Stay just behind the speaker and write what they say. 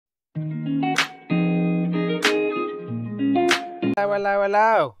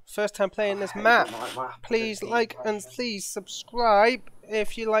Hello. First time playing this map. Please like and please subscribe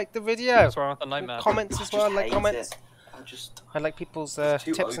if you like the video. What's wrong with the night map? Comments as well, like comments. I like people's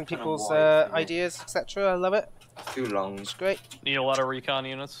tips and people's ideas, etc. I love it. Too long. It's great. Need a lot of recon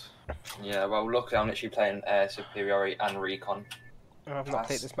units. Yeah, well, luckily I'm literally playing Air Superiority and Recon. I've not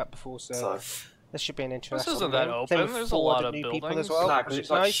played this map before, so this should be an interesting. This isn't that open. There's a lot of new buildings. people as well. Nah, because it's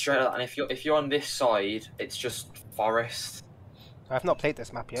like nice. straight up, and if you're on this side, it's just forest. I've not played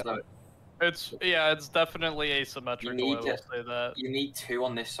this map yet. So It's definitely asymmetrical. I will say that. you need two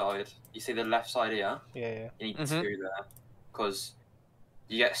on this side. You see the left side here? Yeah. You need two there, because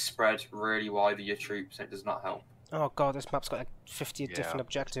you get spread really wide with your troops, and it does not help. Oh god, this map's got like 50 different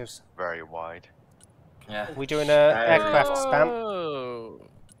objectives. Very wide. Yeah. We're doing a aircraft spam. Oh.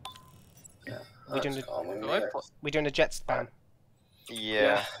 Yeah. We're doing a jet spam.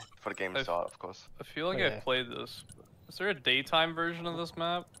 Yeah. For the game to start, of course. I feel like I've played this. Is there a daytime version of this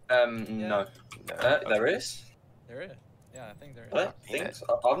map? No. There is. There is. Yeah, I think there is. I don't think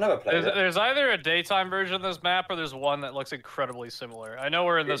so. I've never played it. There's either a daytime version of this map or there's one that looks incredibly similar. I know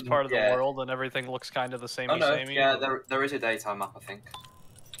we're in this part of the world and everything looks kind of the same. Yeah, there is a daytime map, I think.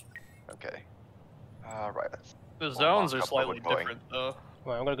 Okay. Right. The zones are slightly different, though.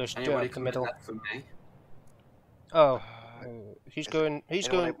 Well, I'm gonna go straight up the middle. For me? Oh, he's going. He's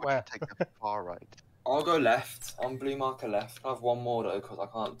going where? Take the far right. I'll go left. On blue marker left. I have one more though, because I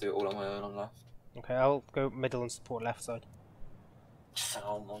can't do it all on my own on left. Okay, I'll go middle and support left side.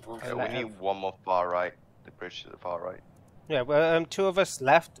 Okay, we need one more far right. The bridge to the far right. Yeah, well, two of us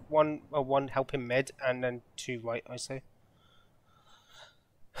left, one helping mid, and then two right, I say.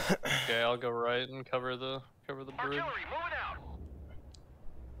 Okay, I'll go right and cover the bridge.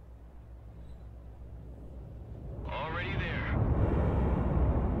 Already there.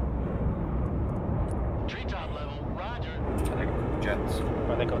 Treetop level, roger. Jets.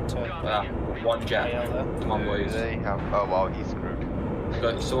 Well, they got one jet. AL there. Come on, boys. They have. Oh wow, he's screwed.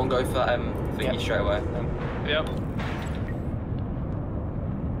 Someone go for that thingy straight away. Yep.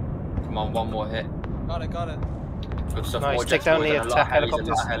 Come on, one more hit. Got it. Good stuff. Nice, More take jets, down boys, the and a lot of attack helis,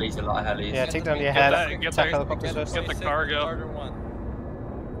 helicopters. A lot of helis. Yeah, take down the Get attack helicopters first. Get the cargo. Carter 1.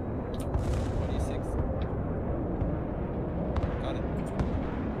 26. Got it.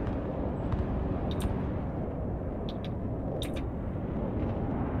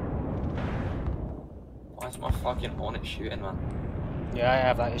 Why is my fucking Hornet shooting, man? Yeah, I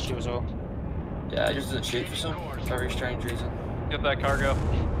have that issue as well. Yeah, it just doesn't shoot for some very strange reason. Get that cargo.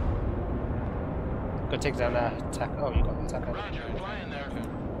 Go take down that attack. Oh, you got the attack helicopter. Roger, flying there.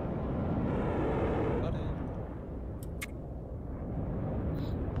 Got it.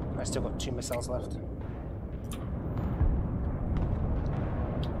 I still got 2 missiles left.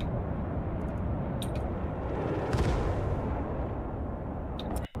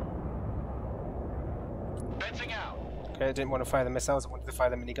 Fencing out. Okay, I didn't want to fire the missiles, I wanted to fire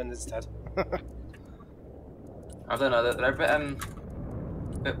the miniguns instead. I don't know, they're a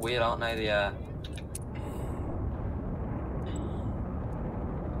bit weird, aren't they? The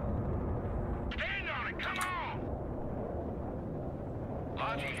Stand on it, come on!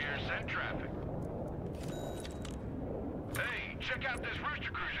 Logic here, send traffic. Hey, check out this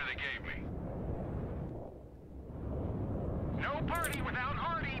rooster cruiser they gave me. No party without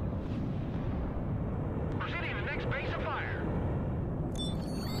Hardy. Proceeding to the next base of fire.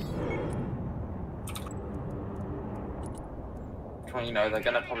 well, you know, they're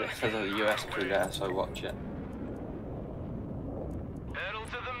gonna probably there's a US crew there, so watch it. Pedal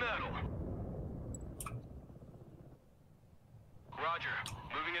to the metal. Roger,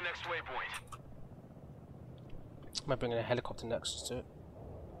 moving to next waypoint. Might bring in a helicopter next just to.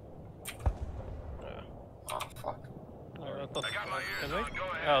 Oh fuck. What the I got my fuck? ears Can on, they- go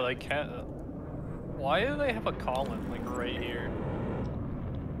ahead. Oh, they can't. Why do they have a column like right here?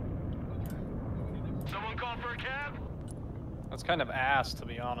 Someone call for a cab? That's kind of ass, to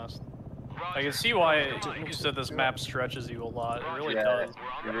be honest. I Roger. can see why you said this map stretches you a lot. It really Yeah, does.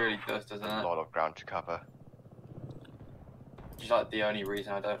 it really does, doesn't A it? lot of ground to cover. It's like the only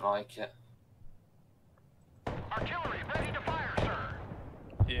reason I don't like it. Artillery ready to fire, sir.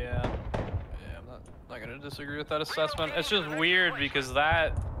 Yeah. Yeah, I'm not gonna disagree with that assessment. It's just weird because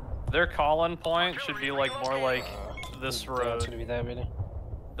their call-in point should be like more like this It's road gonna be there really.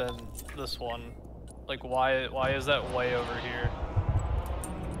 than this one. Like why is that way over here?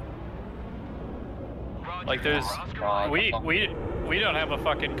 Roger. Like there's we don't have a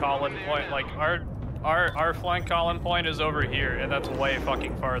fucking call-in point. Like our flank call-in point is over here, and that's way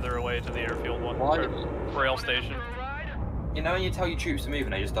fucking farther away to the airfield one. Why? Or rail station. You know when you tell your troops to move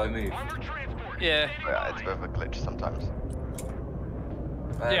and they just don't move? Armored transport. Yeah. Yeah, it's a bit of a glitch sometimes.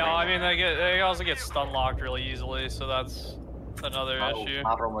 Yeah, I mean they also get stun locked really easily, so that's another issue.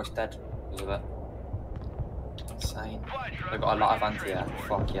 Mad are almost dead because of it. Insane. Fly truck They've got a lot of ready for anti-air.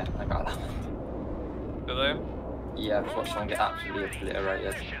 Fuck yeah, they got a lot. Do they? Yeah, I've just watched someone get absolutely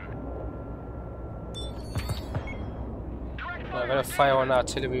obliterated. I'm gonna fire on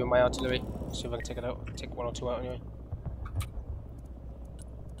artillery with my artillery. See if I can take it out. Take 1 or 2 out anyway.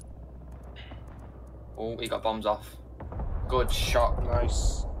 Oh, he got bombs off. Good shot.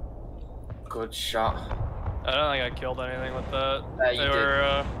 Nice. Good shot. I don't think I killed anything with that. Yeah, you They did.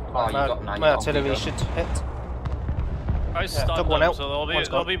 were. Oh, you my got nine. my artillery should hit. I stunned took them, one out. so One's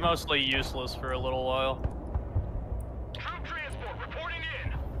they'll gone. be mostly useless for a little while. Troop transport reporting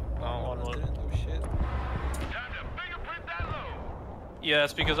in. Oh, one was. Didn't do shit. Time to fingerprint that load. Yeah,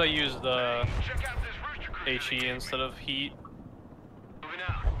 that's because I used Check out this rooster cruiser. HE instead of heat. Moving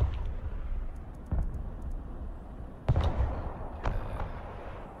out.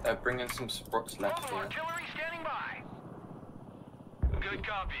 They're bringing some spruts left Mobile here. artillery standing by. Good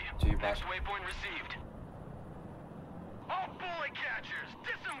copy. Too bad. Next waypoint received. All bullet catchers,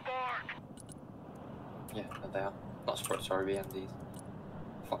 disembark. Yeah, there they are. Not spruts, sorry, BMDs.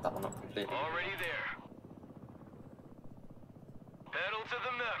 Fuck that one up completely. Already there. Pedal to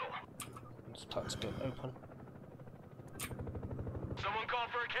the metal. This plat's a bit open. Someone call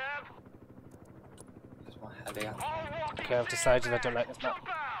for a cab? There's my heavy out. All walking Okay, I've decided I don't like this map. jump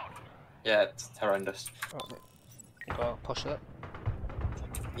out. Yeah, it's horrendous. Oh, go push that.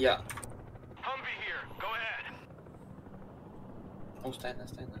 Yeah. Humvee here. Go ahead. Oh, stay in there,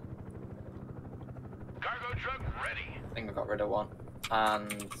 stay in there. Cargo truck ready. I think I got rid of one.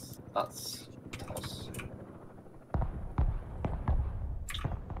 And that's Toz.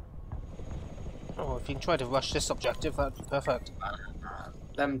 Oh, if you can try to rush this objective, that'd be perfect.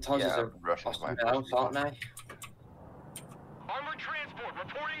 Them Tozes Yeah, are Russians awesome might else, push aren't these they? Armored transport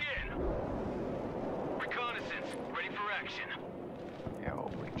reporting in. Reconnaissance ready for action. Yeah,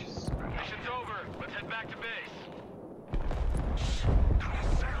 well, we just. Mission's over. Let's head back to base.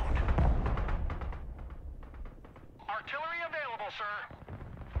 Artillery available, sir.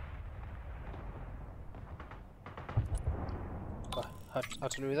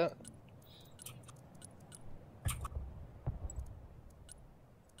 Artillery that.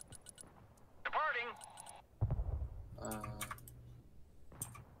 Departing. In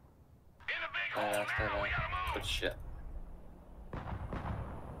a big hole Stay now. there. We gotta move. Good shit.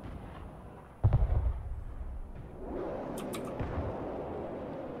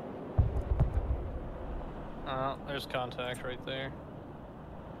 There's contact right there.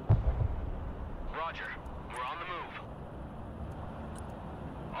 Roger. We're on the move.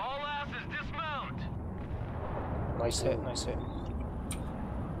 All asses dismount. Nice hit, nice hit.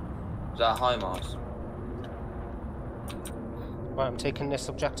 Is that high Mars? Right, I'm taking this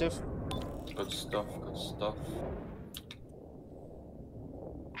objective. Good stuff, good stuff.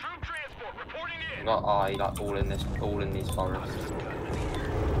 Troop transport reporting We in. got eye like all in these forests.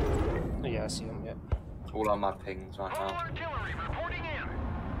 Yeah, I see him, yeah. All on my pings right Mobile now. artillery reporting in.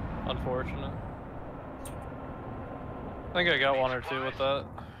 Unfortunate. I think I got 1 or 2 with that.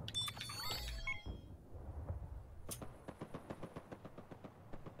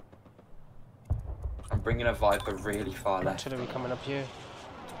 I'm bringing a Viper really far left. Artillery coming up here.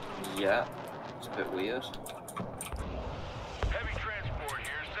 Yeah, it's a bit weird. Heavy transport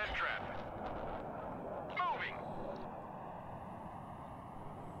here. Set trap. Moving.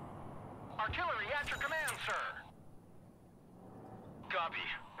 Artillery at your command, sir. Copy.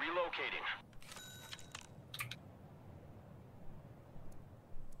 Relocating.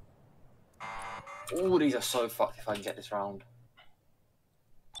 Ooh, these are so fucked if I can get this round.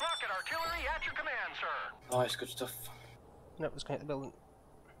 Rocket artillery at your command, sir. Nice, good stuff. No, let's go hit the building.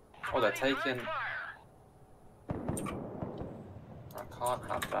 Oh, they're Providing direct taking- fire. I can't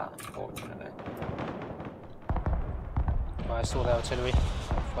have that, unfortunately. Oh, I saw the artillery.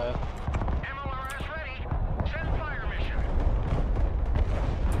 Fire. MLRS ready. Send fire mission.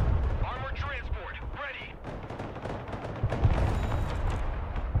 Armored transport ready.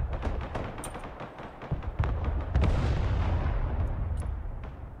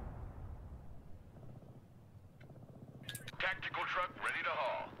 Tactical truck ready to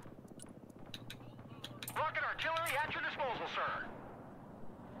haul. Rocket artillery at your disposal, sir.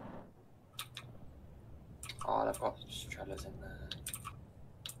 Oh, they've got Strellas in there.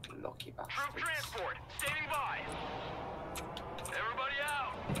 Lucky Troop bastards. transport standing by. Everybody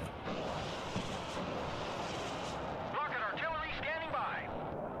out. Rocket artillery standing by.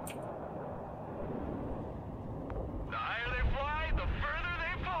 The higher they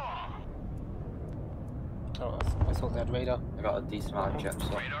Oh, I thought they had radar. I got a decent amount of chips.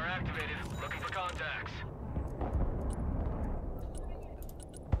 So. Radar activated. Looking for contacts.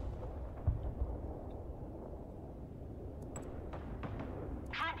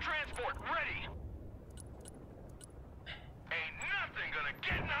 Troop transport ready. Ain't nothing gonna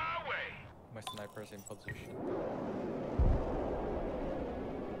get in our way. My sniper's in position.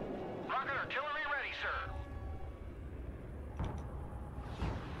 Rocket artillery ready, sir.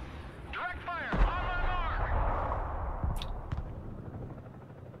 Direct fire on my mark.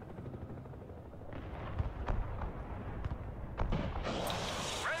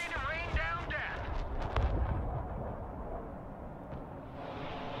 Ready to rain down death.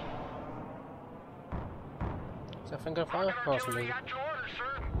 Is that finger fire? Rocket Oh, it's artillery moving. at your orders,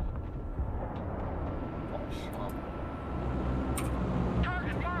 sir.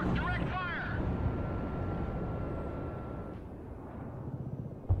 Target marked. Direct fire.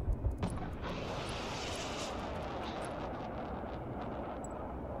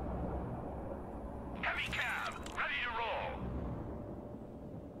 Heavy cab, ready to roll.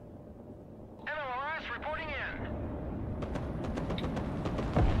 MLRS reporting in.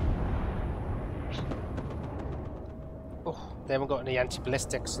 Oh, they haven't got any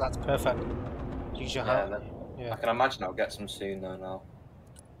anti-ballistic, so that's perfect. Use your Yeah, hand. then. Yeah. I can imagine I'll get some soon though now.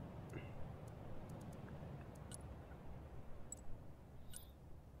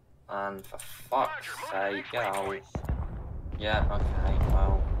 And for fuck's sake, get out. Yeah, okay,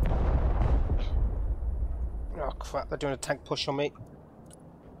 well. Oh crap, they're doing a tank push on me.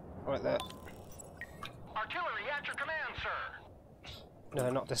 Right there. Artillery at your command, sir. No,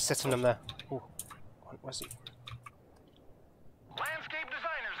 they're not, they're sitting them there. Oh, where's he? Landscape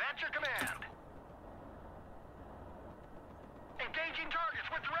designers at your command. Engaging targets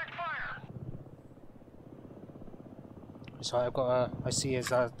with direct fire. Sorry, I've got I see his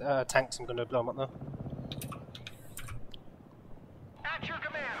tanks, I'm going to blow them up now. At your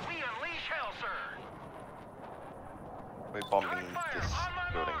command, we unleash hell, sir. We're bombing this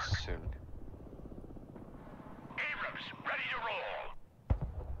building soon. Abrams, ready to roll.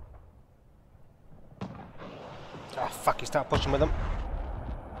 Ah, fuck, he started pushing with them.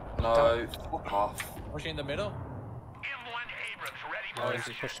 No, fuck off. Pushing in the middle? M1 Abrams, ready Oh, to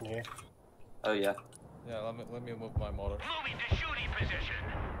he's pushing here. Oh yeah. Yeah, let me move my motor. moving to shooting position.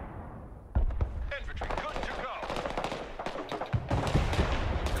 Infantry, good to go.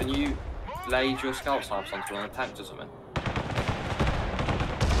 Can you laser your scout snipers onto one of the tanks or something? You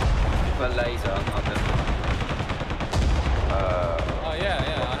put a laser on that. Oh yeah, I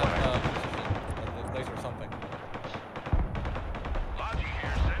have a laser or something. Logi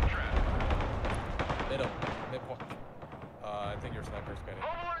here, send traffic. Middle, midpoint. I think your sniper's getting.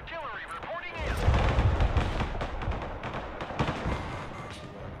 Mobile artillery reporting in.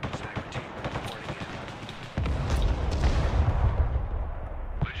 Sniper team reporting in.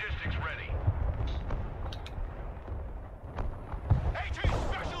 Logistics ready. AT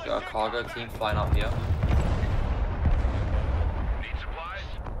special Got a cargo team flying up here. Need supplies?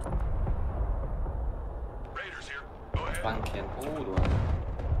 Raiders here. Go ahead. Flanking all the way.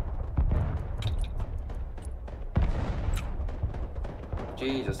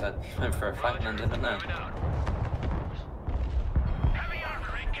 Jesus, I went for a flank and didn't know. Moving out. Heavy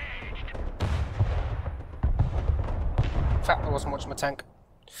armor engaged. Fuck, I wasn't watching my tank.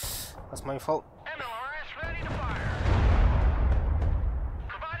 That's my fault. MLRS ready to fire.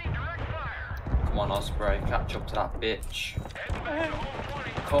 Providing direct fire. Come on, Osprey, catch up to that bitch. Heading back to home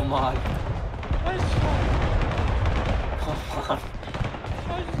 20. Come on. Come on.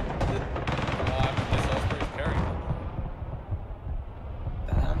 This Osprey's carrying them.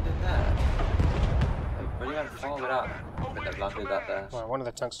 They landed there. They really went far with that. But they've landed that there. Well, one of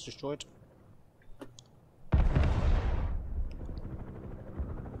the tanks is destroyed.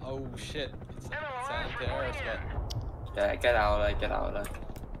 Oh shit. It's MLRS anti-air reporting in. stuff. Yeah, get out of there, get out of there.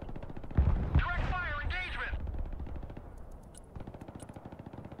 Direct fire engagement.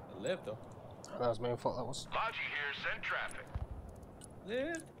 I live though. That was my own fault, that was. Logi here, send traffic.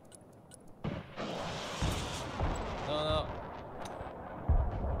 Live? No.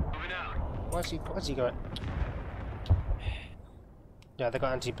 Moving out. Where's he going? Yeah, they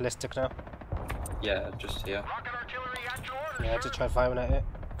got anti-ballistic now. Yeah, just here. Rocket artillery at your orders, Yeah, I had to sir. try firing at it.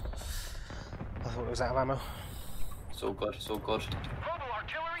 I thought it was out of ammo. It's all good, it's all good. Mobile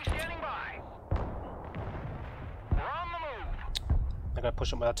artillery standing by. We're on the move. I gotta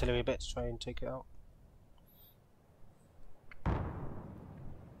push up my artillery a bit to try and take it out.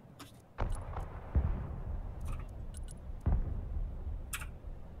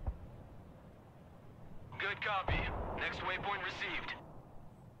 Good copy. Next waypoint received.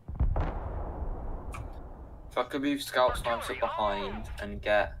 If I could move scout snipes up behind and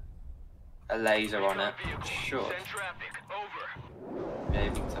get a laser on it, it should Send traffic. Over. be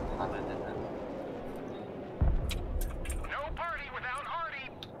able to paladin it. No party without Hardy.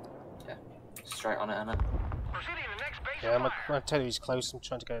 Straight on it, innit? Proceeding to the next base. Yeah, of fire. I'm telling you he's close. I'm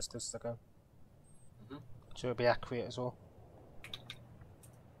trying to get as close as I can. Mhm. So it'll be accurate as well.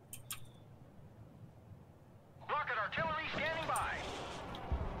 Rocket artillery standing by.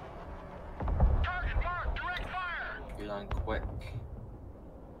 Target marked. Direct fire. Be done quick.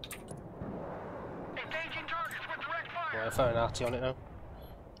 Engaging targets with direct Yeah, fire. I'm throwing an RT on it now.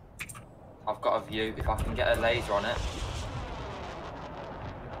 I've got a view. If I can get a laser on it.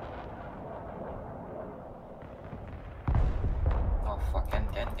 Oh fuck!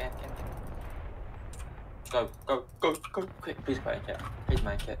 Get. Go! Quick! Please make it. Please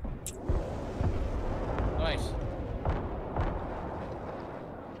make it. Nice.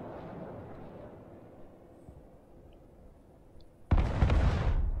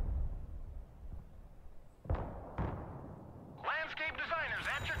 Landscape designers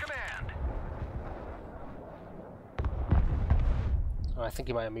at your command. Oh, I think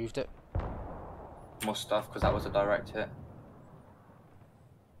he might have moved it. Must have, because that was a direct hit.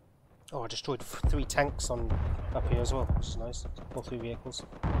 Oh, I destroyed 3 tanks on up here as well, which is nice. All 3 vehicles.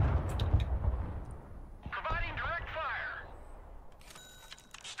 Providing direct fire.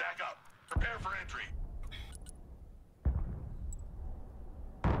 Stack up. Prepare for entry.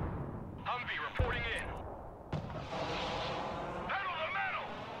 Humvee reporting in. Pedal to metal.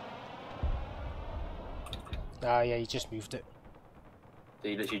 Ah, yeah, he just moved it.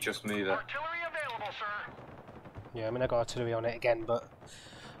 Did you literally just move it? Artillery available, sir. Yeah, I mean, I got artillery on it again, but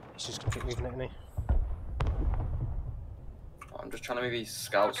he's just gonna keep moving it, isn't he? I'm just trying to move these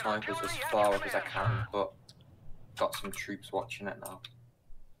scout snipers as far up as I can, but got some troops watching it now.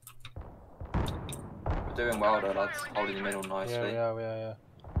 We're doing well though, lads. Holding the middle nicely. Yeah, we are, yeah.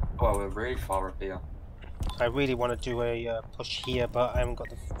 Well, we're really far up here. I really want to do a push here, but I haven't got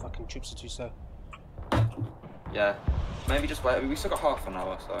the fucking troops to do so. Yeah. Maybe just wait. We still got half an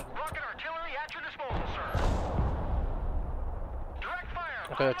hour, so. Rocket artillery at your disposal, sir. Direct fire.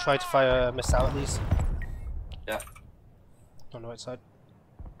 I'm gonna try to fire a missile at these. Yeah. On the right side.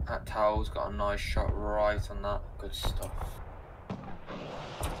 That towel's got a nice shot right on that. Good stuff.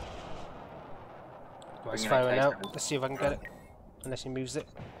 Well, it's Bring in a firing case out. then. Let's see if I can get it. Unless he moves it.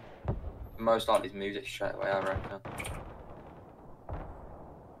 Most likely to move it straight away, I reckon.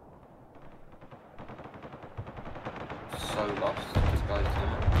 So lost. This guy's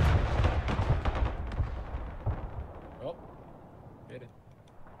doing. Oh. Get it.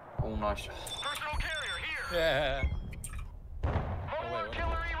 All nice. Personal carrier here. Yeah. Mobile wait,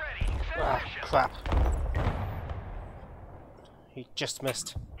 artillery ready. Send Ah, mission. crap. He just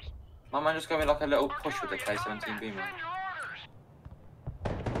missed. My man just gave me like a little push with the K-17 Combat, beamer. send your orders.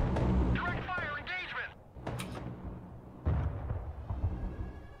 Direct fire engagement.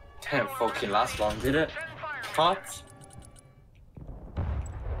 Didn't fucking last long, did it? Send fire. What?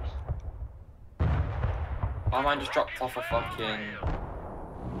 My man just dropped off a fucking.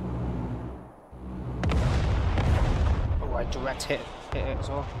 Oh, I direct hit it as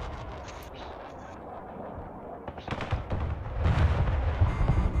well.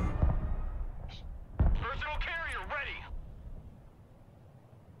 Personal carrier ready.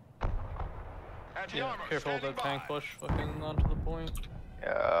 At the Yeah, armor, careful of standing that tank by. push fucking onto the point.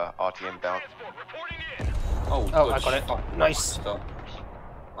 Yeah, RT inbound. Transport reporting in. Oh, Oh, good I got it. shot. Nice. Stuff.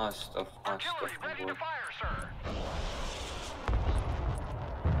 Nice stuff. Nice Artillery stuff. ready my to boy. fire, sir.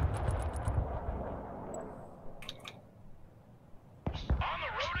 On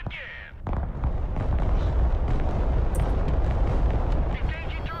the road again.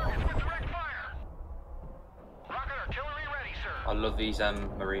 Engaging targets with direct fire. Rocket artillery ready, sir. I love these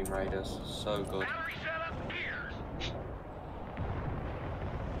Marine Raiders. So good. Battery setup here.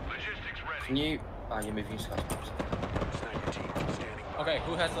 Logistics ready. Can you? Oh, you're moving scouts. Okay,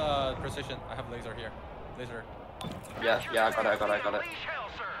 who has precision? I have laser here. Laser. Yeah, I got it. Unleash hell,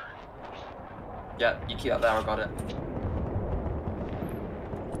 sir. Yeah, you keep that there. I got it.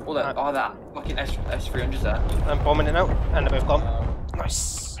 Oh, that fucking S300's there. I'm bombing it out, and they're both gone. Uh,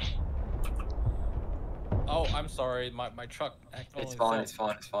 Nice. oh, I'm sorry. My truck. It's fine. It's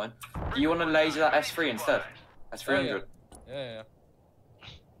fine. It's fine. Do you want to laser that S3 instead? S300. Yeah.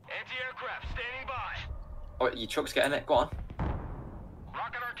 Anti-aircraft standing by. Oh, your truck's getting it. Go on.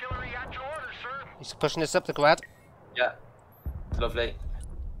 Rocket artillery at your orders, sir. He's pushing this up the grad. Yeah. Lovely.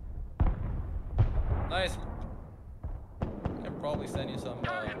 Nice. Can probably send you some.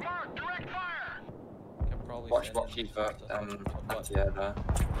 Target marked. Direct fire. Can probably Watch send you you for some- what? anti-air there.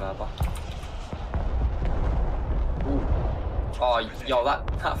 Ooh. Oh, yo,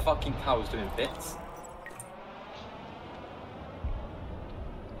 that fucking tower's doing bits.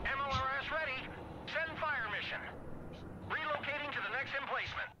 MLRS ready. Send fire mission. Relocating to the next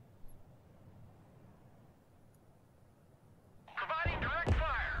emplacement. Providing direct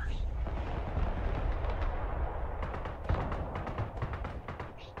fire.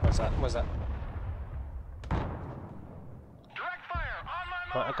 Where's that? Where's that? Direct fire on my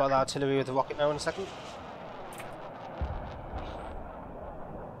mark. Right, I've got the artillery with the rocket now in a second.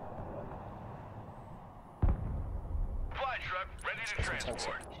 Fly truck ready to Get some tanks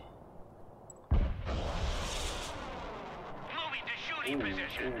transport. up. Moving to shooting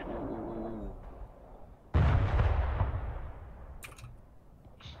position.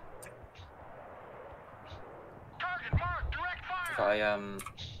 Target mark. Direct fire. If I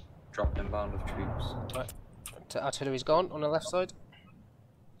dropped inbound of troops. Right. The artillery's gone on the left side.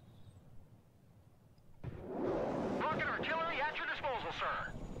 Rocket artillery at your disposal,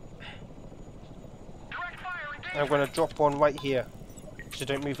 sir. Direct fire engagement. I'm going to drop one right here. So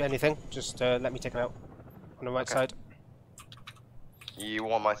don't move anything. Just let me take it out on the right Okay. side. You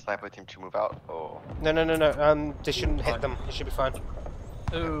want my sniper team to move out? Or No, no, no, no. They shouldn't hit them. It should be fine.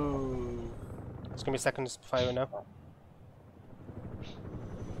 Ooh. It's gonna be seconds firing now.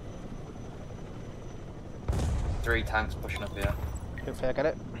 Three tanks pushing up here. Hopefully I get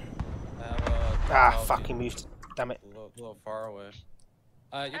it. I have a Ah, technology fucking moved. Damn it. a little far away.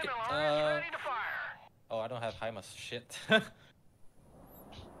 You can. MLRS ready to fire. Oh, I don't have HIMARS. Shit. Sorry,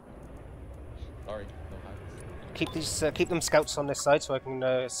 no HIMARS. Keep them scouts on this side so I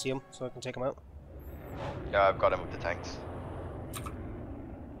can see them, so I can take them out. yeah, I've got him with the tanks. I'm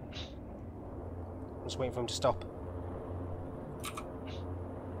just waiting for him to stop.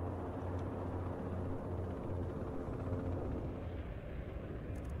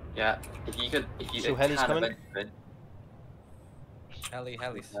 Yeah, if you So heli's can coming? eventually. Helis.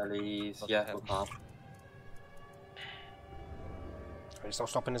 Helis, Lots yeah, of we'll helis. calm. He's not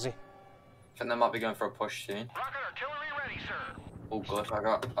stopping, is he? I think they might be going for a push soon. Rocket artillery ready, sir. Oh good, I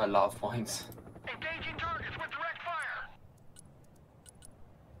got a lot of points. Engaging targets with direct fire.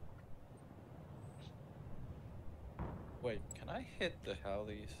 Wait, can I hit the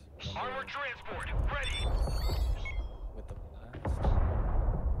Helis Armored transport ready. with the blast?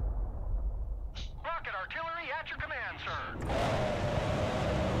 Rocket artillery at your command, sir.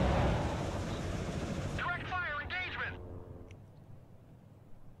 Direct fire engagement.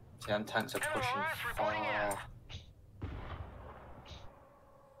 See, them tanks are pushing MLRS reporting in. far.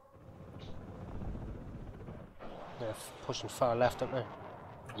 They're pushing far left, aren't they?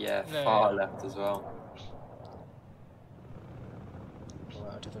 Yeah, Yeah, far yeah. left as well. Right,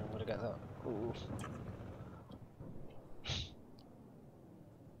 I don't think I'm gonna get that. Ooh.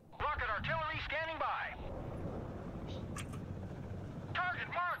 Rocket artillery standing by. Target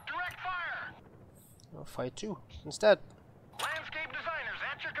marked. Direct fire. I'll fire two instead. Landscape designers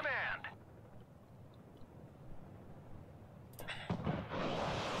at your command.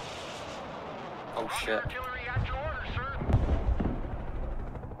 Oh Rocket shit. artillery at your order, sir.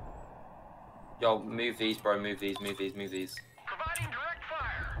 Yo, move these, bro, move these, move these, move these. Providing direct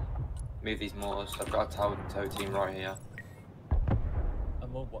fire. Move these mortars. I've got a tow team right here.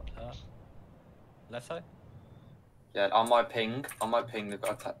 Move what? Left side? Yeah, on my ping, they've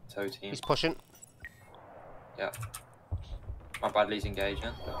got a tow team. He's pushing. Yeah. My Bradley's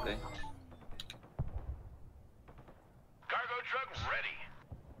engaging, lovely. Cargo truck ready.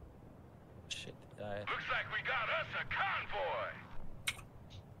 Shit. Looks like we got us a convoy.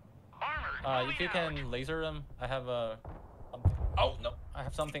 Armored. If you moving can laser them, I have a. Something. Oh no, I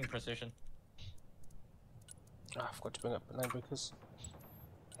have something precision. Ah, I forgot to bring up line breakers.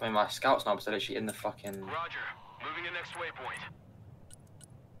 I mean, my scout snipers are literally in the fucking. out. Roger. Moving to next waypoint.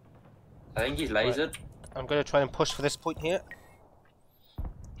 I think he's lasered. I'm gonna try and push for this point here.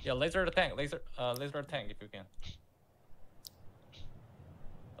 Yeah, laser the tank. Laser the tank if you can.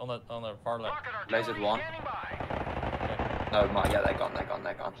 On the far left. Rocket artillery Lasered one. standing by. No, yeah, they're gone.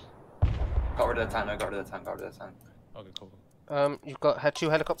 Got rid of the tank. No, got rid of the tank. Got rid of the tank. Okay, cool. You've got had two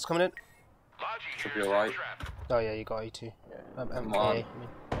helicopters coming in. Logi Should here be is alright. trap. Oh yeah, you got A2. Come MKA. on. I mean.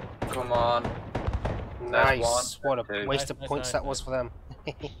 Come on. Nice. one. What a Two. waste of Nice, points nice, that was for them.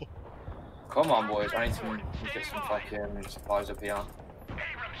 Come on, boys. I need to get some fucking supplies up here.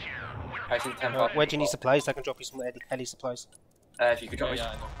 Abrams here. I think 10 Where do you need supplies? I can drop you some heli supplies. If you could drop me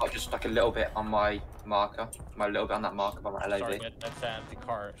Yeah, I know. just like a little bit on my marker. My little bit on that marker by my Sorry, LAV. that's an empty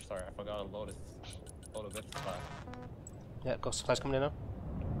car. Sorry, I forgot to load it. Load a bit. Yeah, got supplies coming in now.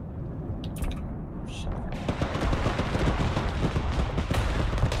 Shit.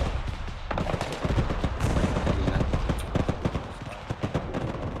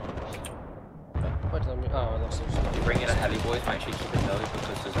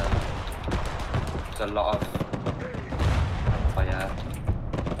 lot of. Oh yeah.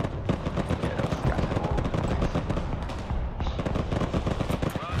 Yeah, they'll scatter all over the place.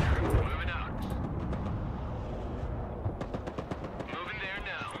 Roger. Moving out. Moving there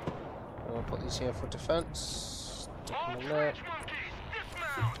now. We'll put these here for defense. Stick them in there. Trench monkeys,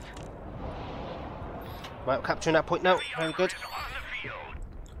 dismount. Right, we're capturing that point now. Very good. On the field.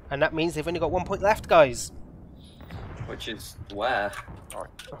 And that means they've only got 1 point left, guys. Which is where?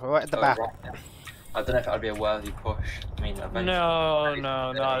 Right at the Oh, back. right. I don't know if that would be a worthy push. I mean, eventually. No,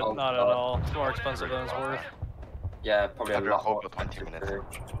 not at Oh, all. It's more expensive than it's worth. Yeah, probably a I've been lot hold more. for 20 minutes.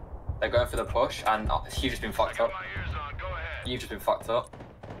 They're going for the push, and you've just been fucked up. My ears on. Go ahead. You've just been fucked up.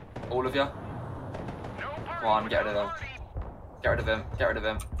 All of you. No Come on, get rid of them. Get rid of him. Get rid of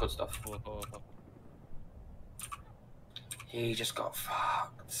him. Good stuff. He just got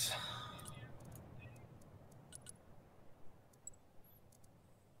fucked.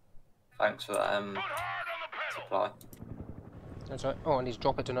 Thanks for that Put hard on the pedal. supply. That's right. Oh, I need to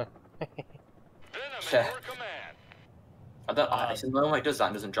drop it, don't I? Venom at Yeah. your command. I don't. It's annoying when he does that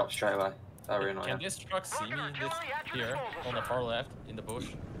and doesn't drop straight away. Very Can annoying. this truck see me this here on the far left in the bush?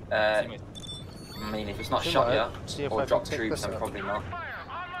 Uh, See me? I mean, if it's not See shot what? yet, See if I or can drop take troops, this then out. probably not. Fire on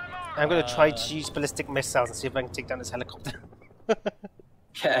my mark. I'm going to try to use ballistic missiles and see if I can take down this helicopter.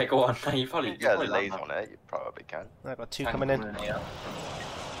 Yeah, go on. You probably. You got a probably laser land on it, you probably can. I've got 2 that. coming in. Yeah.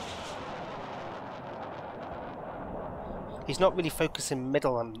 He's not really focusing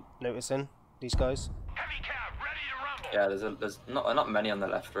middle, I'm noticing, these guys. Heavy cav ready to rumble. Yeah, there's not many on the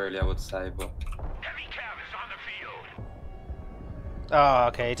left really, I would say, but Heavy cav is on the field. Oh,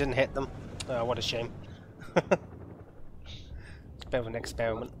 okay, he didn't hit them. Oh, what a shame. It's a bit of an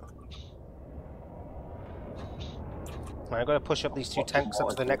experiment. Right, I've got to push up these 2 tanks up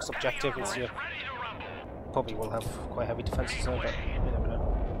to the next objective and see if... Ready to rumble. Probably will have quite heavy defences there, but you never know.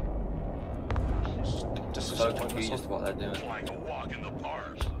 Just so a point confused missile. what they're doing. Like a walk in the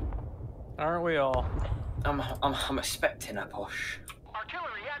park. Aren't we all? I'm expecting a push.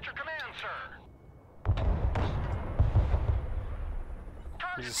 Artillery at your command, sir.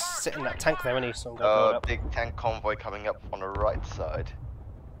 He's just sitting in that tank there, isn't he? So I'm going to blow it up. Big tank convoy coming up on the right side.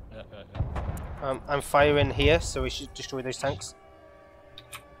 Yeah. I'm firing here, so we should destroy those tanks.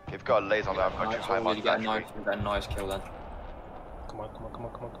 You've got a laser on there, I've got Nice, you high you mark get a battery. nice, you get a nice kill then. Come on, come on, come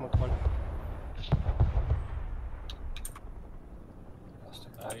on, come on, come on, come on.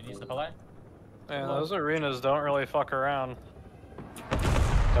 You need supply? Yeah, those arenas don't really fuck around.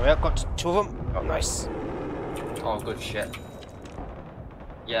 There we are, got 2 of them. Oh, nice. Oh, good shit.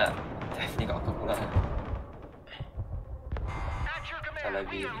 Yeah, definitely got a couple there. At your command. Hello,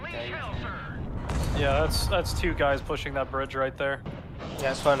 We unleash Dave. hell, sir. Yeah, that's 2 guys pushing that bridge right there.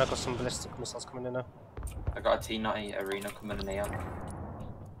 Yeah, it's fine, I've got some ballistic missiles coming in now. I got a T90 arena coming in here.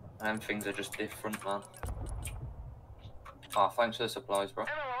 And things are just different, man. Ah, thanks for the supplies, bro.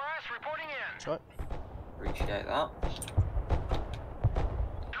 MLRS reporting in. That's right. Appreciate that.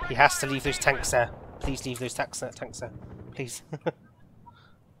 He has to leave those tanks there. Please leave those tanks there, Please.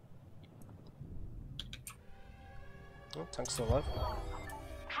 Oh, tank's still alive.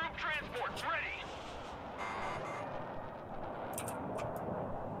 Troop transports ready.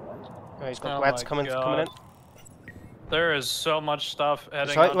 Oh, he's got Oh grads my coming in. God. There is so much stuff heading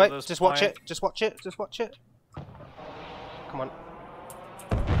That's right, onto right, this just watch point. it, just watch it, just watch it. Come on.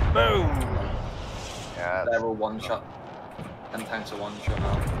 Boom! Yeah, They're all one shot. And tanks are one shot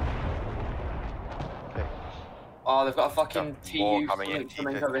now. okay. Oh, they've got a fucking More TU coming in,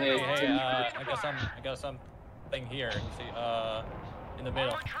 coming T50. over here. Hey, I got something here. You see, in the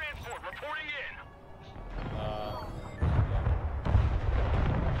middle. On transport reporting in.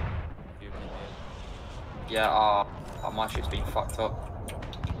 Yeah, my shit's been fucked up.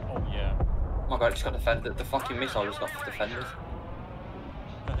 Oh yeah. Oh my god, it just got defended. The fucking missile just got defended.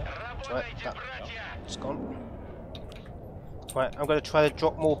 That's right, that, it's gone. Right, I'm going to try to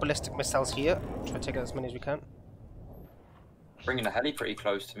drop more ballistic missiles here. Try to take out as many as we can. Bringing the heli pretty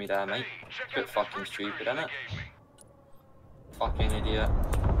close to me there, mate. Bit fucking stupid, isn't it? Fucking idiot.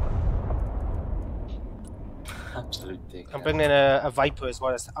 Absolute dick. I'm bringing in a Viper as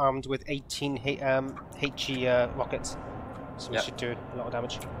well, that's armed with 18 HE rockets. So we Yep. should do a lot of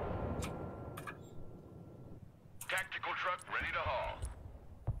damage. Tactical truck ready to haul.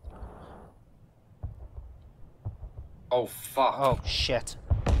 Oh fuck. Oh shit.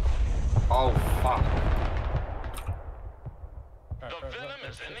 Oh fuck. The venom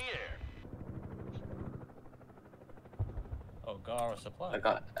is in the air. Oh, Gara supply. I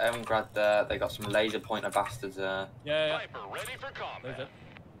got Grad there. They got some laser pointer bastards there. Yeah. Viper ready for There's combat. it.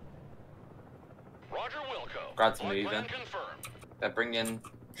 Roger Wilco. Grad's Point moving. plan confirmed. They're bringing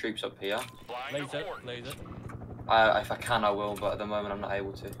Troops up here. Flying to Laser, port. laser. If I can, I will, but at the moment I'm not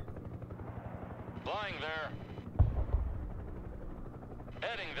able to. Flying there.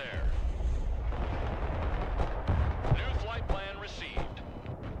 Heading there. New flight plan received.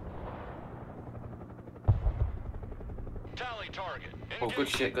 Tally target. Oh, good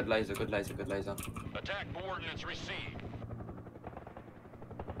Engage. shit, good laser, good laser, good laser. Attack coordinates received.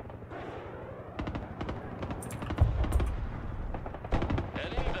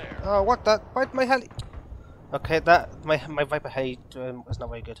 Heading there. Oh, what the? Why my heli? Okay, that my Viper heli was not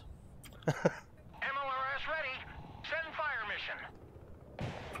very good. MLRS ready. Send fire mission.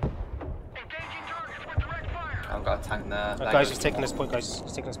 Engaging targets with direct fire. I've got a tank there. There Guys, goes he's taking one. this point. Guys,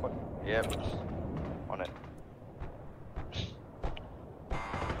 he's taking this point. Yep. On it.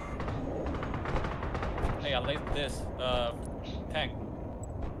 Hey, I like this. Tank.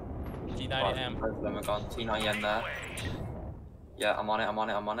 T90M. Right, both of them are gone. T90M there. Yeah, I'm on it, I'm on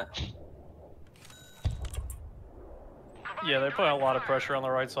it, I'm on it. Yeah, they're putting a lot of pressure on the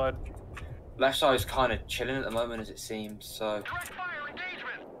right side. Left side is kind of chilling at the moment, as it seems, so... Direct fire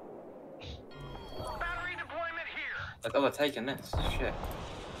engagement. Battery deployment here. Oh, they're taking this. Shit.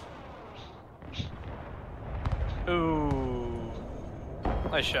 Ooh.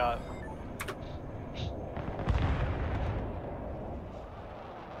 Nice shot.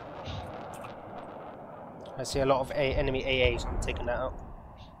 I see a lot of enemy AAs. I'm taking that out.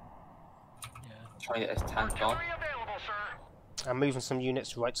 Yeah. Trying to get this tank on. Artillery available, sir. I'm moving some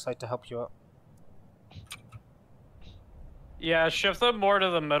units right side to help you out. Yeah, shift them more to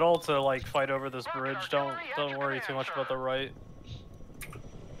the middle to like fight over this bridge. Don't worry too much about the right.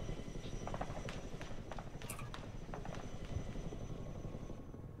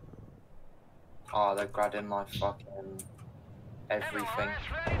 Oh, they're grabbing my fucking... everything.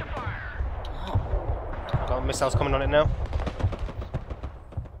 MLRS ready to fire. Got missiles coming on it now.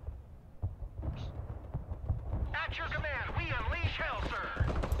 At your command, we unleash hell, sir.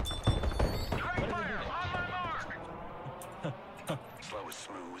 Direct fire on my mark. Slow is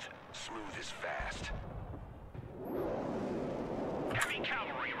smooth, smooth is fast. Heavy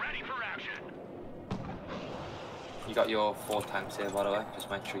cavalry ready for action. You got your 4 tanks here, by the way. Just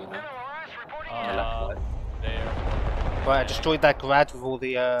make sure you know. MLRS reporting On the left side. There. Right, I destroyed that grad with all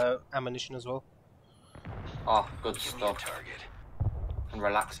the ammunition as well. Oh, good Give me a stuff. target. Can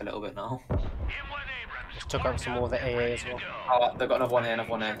relax a little bit now. in. Inland Abrams. Just took out some more of the AA as well. Oh, they've got another one here, another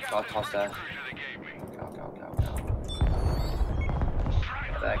one here. Got a toss there. Cruiser they gave me. Go, go, go, go.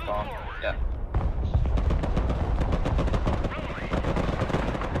 Driver, They're move gone. forward. Yeah. Rolling.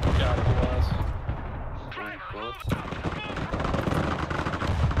 Got it, boys. Good.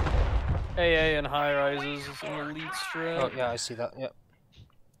 AA and high rises, some elite strip. Oh yeah, I see that. Yep.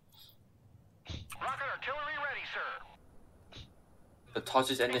 Rocket artillery ready, sir. The Toz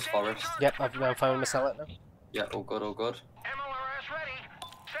is in this forest. Yep, I'm firing a missile at now. Yeah, all good, all good. MLRS ready.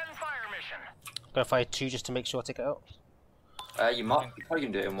 Send fire mission. Gonna fire 2 just to make sure I take it out. You probably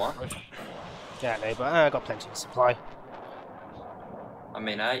can do it in one. Yeah, no, but I got plenty of supply. I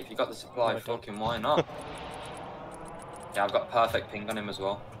mean, hey, if you got the supply, No, I don't. fucking why not? Yeah, I've got perfect ping on him as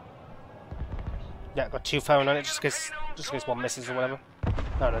well. Yeah, I got 2 firing on it just in case one misses or whatever.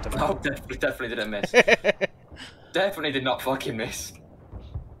 No, no, don't Oh, matter. definitely didn't miss. Definitely did not fucking miss.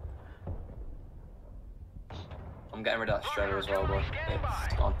 I'm getting rid of that Strela as well, but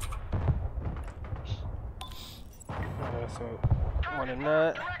it's gone. So, one in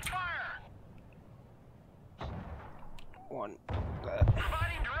there, Direct fire. one there.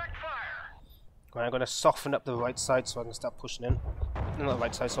 Providing direct fire. Right, I'm gonna soften up the right side so I can start pushing in. No, not the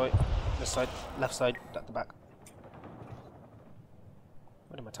right side, sorry. This side, left side, at the back.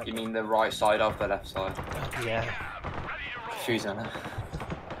 Where did my tank You go? mean the right side of the left side? Yeah. Confusing, huh?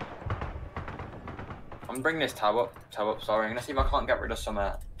 I'm bringing this tower up, sorry. I'm gonna see if I can't get rid of some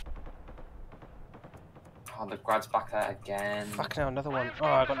Oh, the Grad's back there again. Fuck now, another one. Oh,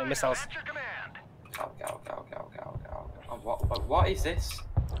 I got no missiles. At your command. Go, go, go, go, go, go. Oh, what is this?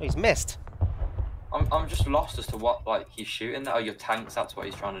 Oh, he's missed. I'm just lost as to what, like, he's shooting there. Oh, your tanks, that's what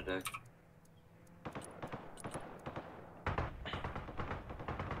he's trying to do.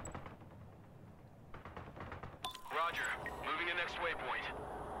 Roger. Moving to next waypoint.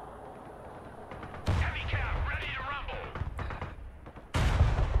 Heavy cap ready to rumble.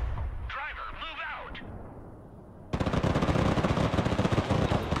 Driver, move out.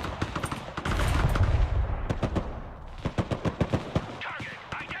 Target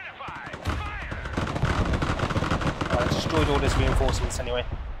identified. Fire. I destroyed all his reinforcements anyway.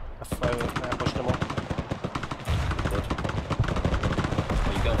 I ambushed them all. Good.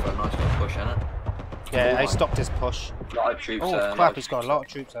 Well, you're going for a nice little push, innit? Yeah, I stopped his push. A lot of troops Oh there. crap, he's got a lot of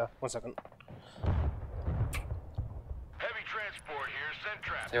troops there. 1 second. Heavy transport here, send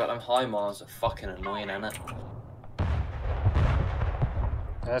traffic. Tell you what, them high mars are fucking annoying, innit?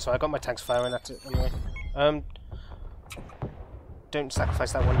 Yeah, so I got my tanks firing at it anyway. Don't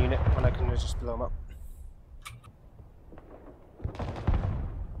sacrifice that one unit when I can just blow them up.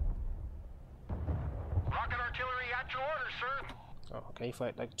 Rocket artillery at your orders, sir. Oh, okay, you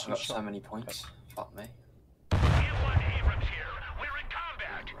fight like I've 2 got shots. so many points. Fuck me. E1 Abrams here. We're in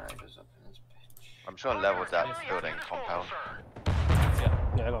combat. Raiders up in this bitch. I'm just gonna level that building compound.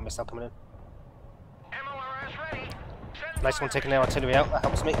 Yeah, I got a missile coming in. MLRS ready. Send Nice one taking their artillery out, that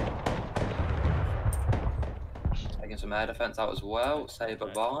helps me. Taking some air defense out as well. Say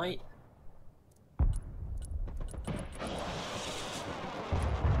bye-bye.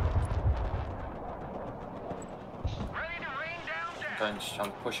 ready to rain down death.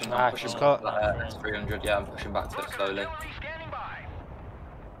 I'm pushing. Ah, I'm pushing he's back got- to that S300. Yeah, I'm pushing back to it slowly. Artillery standing by.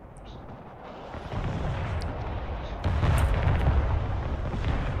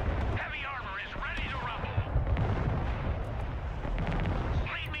 Heavy armor is ready to rumble.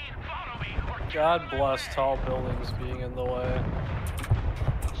 Lead me, follow me, or God bless tall buildings being in the way.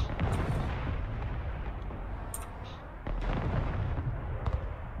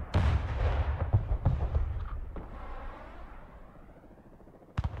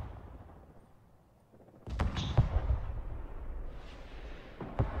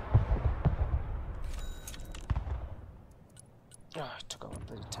 Oh, I took out my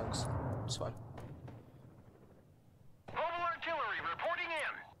bloody tanks. It's fine. mobile artillery reporting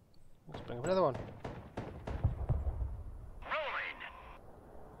in. Let's bring up another one. Rolling.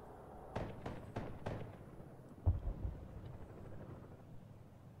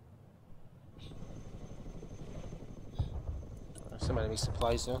 Some enemy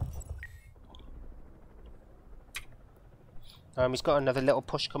supplies though. He's got another little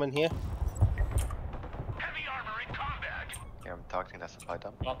push coming here. Heavy armor in combat. Yeah, I'm targeting that supply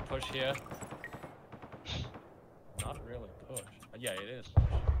dump. Not push here. Not really push. Yeah, it is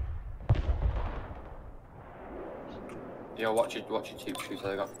push. Yeah, watch your tube shooter.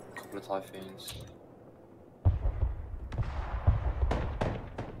 They got a couple of Typhoons.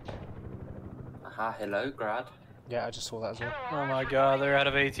 Aha, hello, Grad. Yeah, I just saw that as well. Oh my god, they're out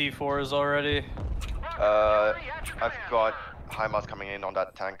of AT4s already. I've got HIMARS coming in on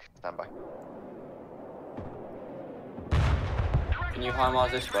that tank. Stand by. Can you high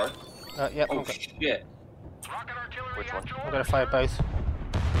mars this, bro? Yeah, Oh okay. shit. Rocket artillery Which at one? your I'm orders. gonna fire both.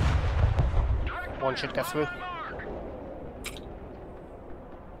 Direct One fire should get on through. my mark.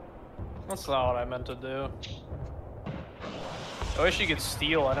 That's not what I meant to do. I wish you could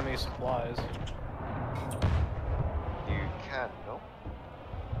steal enemy supplies. You can, no?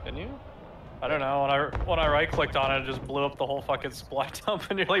 Can you? I don't know. When I right clicked on it, it just blew up the whole fucking supply dump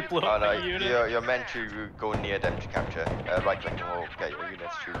and nearly blew Oh up no, the unit. you're meant to go near them to capture. Right click and we'll get your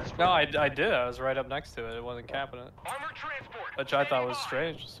units to destroy. No, I did. I was right up next to it. It wasn't capping it. Armor transport. Which I thought was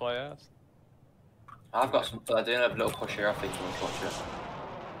strange. That's why I asked. I've got some. I do have a little push here. I think you want to watch it.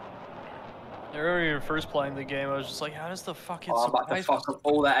 I remember when you were first playing the game, I was just like, how does the fucking Oh, I'm about to supplies... fuck up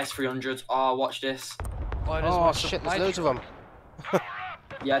all their S300s. Oh, watch this. Why does Oh my shit, there's supply loads of them.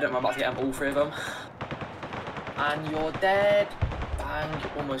 Yeah, I don't know. I'm about to get them all three of them. And you're dead. Bang,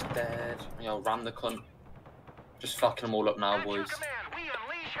 you're almost dead. Yo, ram the cunt. Just fucking them all up now, At your boys. command, we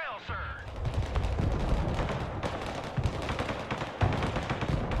unleash hell, sir.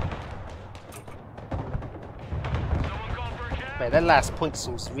 Someone call for a cab? Mate, their last point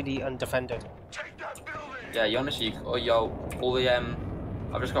seems really undefended. Take that building. Yeah, you honestly, oh, yo, all the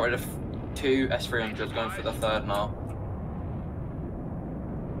I've just got rid of 2 S300s, going for the third now.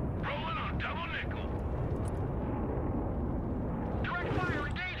 Rolling on double nickel. Direct fire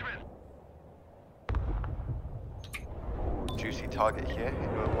engagement. Juicy target here. You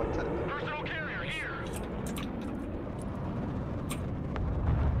want it? Personal carrier here.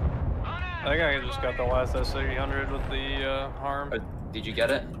 On I think I just got the last S300 with the harm. Oh, did you get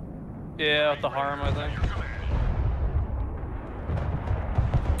it? Yeah, with the harm, I think.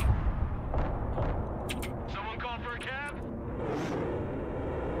 Someone call for a cab?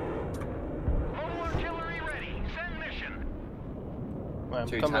 Mobile artillery ready. Send mission. Right, I'm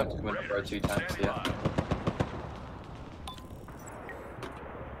 2 coming tanks, up. coming up, bro, 2 tanks, yeah.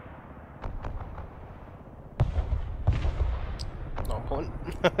 Not important.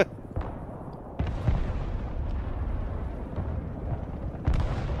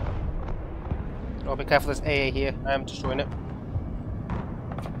 Oh, be careful, there's AA here. I am destroying it.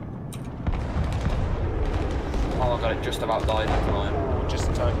 Oh, I got it just about died in time. Just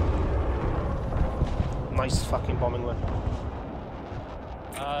in time. Nice fucking bombing run.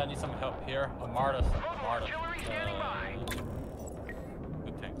 I need some help here. A Marta. Marta. Good tanks.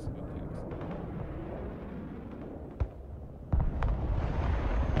 Good tanks.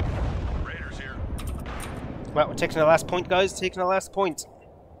 Raiders here. Right, we're taking the last point, guys. Taking the last point.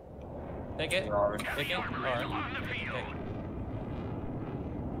 Take it. Alright. Take it. Alright. Take it.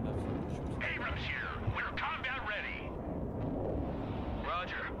 Abrams here. We're combat ready.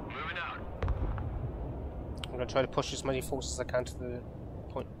 Roger. Moving out. I'm gonna try to push as many forces as I can to the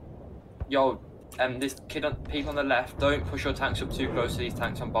point. Yo, this kid on people on the left, don't push your tanks up too close to these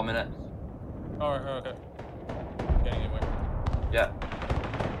tanks. I'm bombing it. Alright, okay. Getting anywhere. Yeah.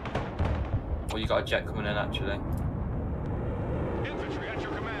 Well, you got a jet coming in actually. Infantry at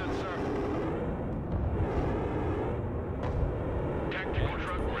your command, sir. Tactical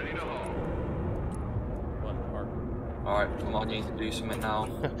truck ready to haul. One part. Alright, come on, you need to do something now.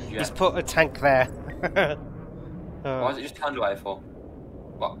 He's Jet. put a tank there. Why is it just turned away for?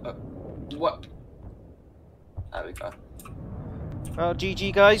 What? What? There we go. Oh,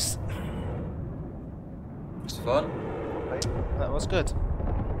 GG, guys. It's fun. That was good.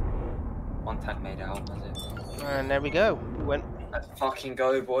 One tank made it out, was it? And there we go. We went. Let's fucking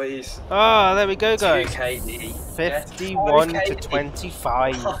go, boys. Ah, there we go, guys. 2 KD. 51 Yes, to 5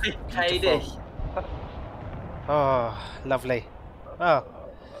 25. 5 KD. Beautiful. Oh, lovely. Oh,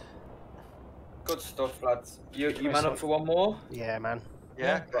 Good stuff, lads. You man up for one more? yeah, man.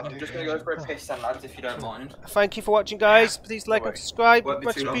 Yeah. I'm just gonna go for a piss then, lads, if you don't mind. Thank you for watching, guys. Please like and subscribe. Won't be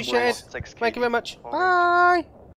Much too long, appreciated. boys. 6 Thank you very much. Alright. Bye.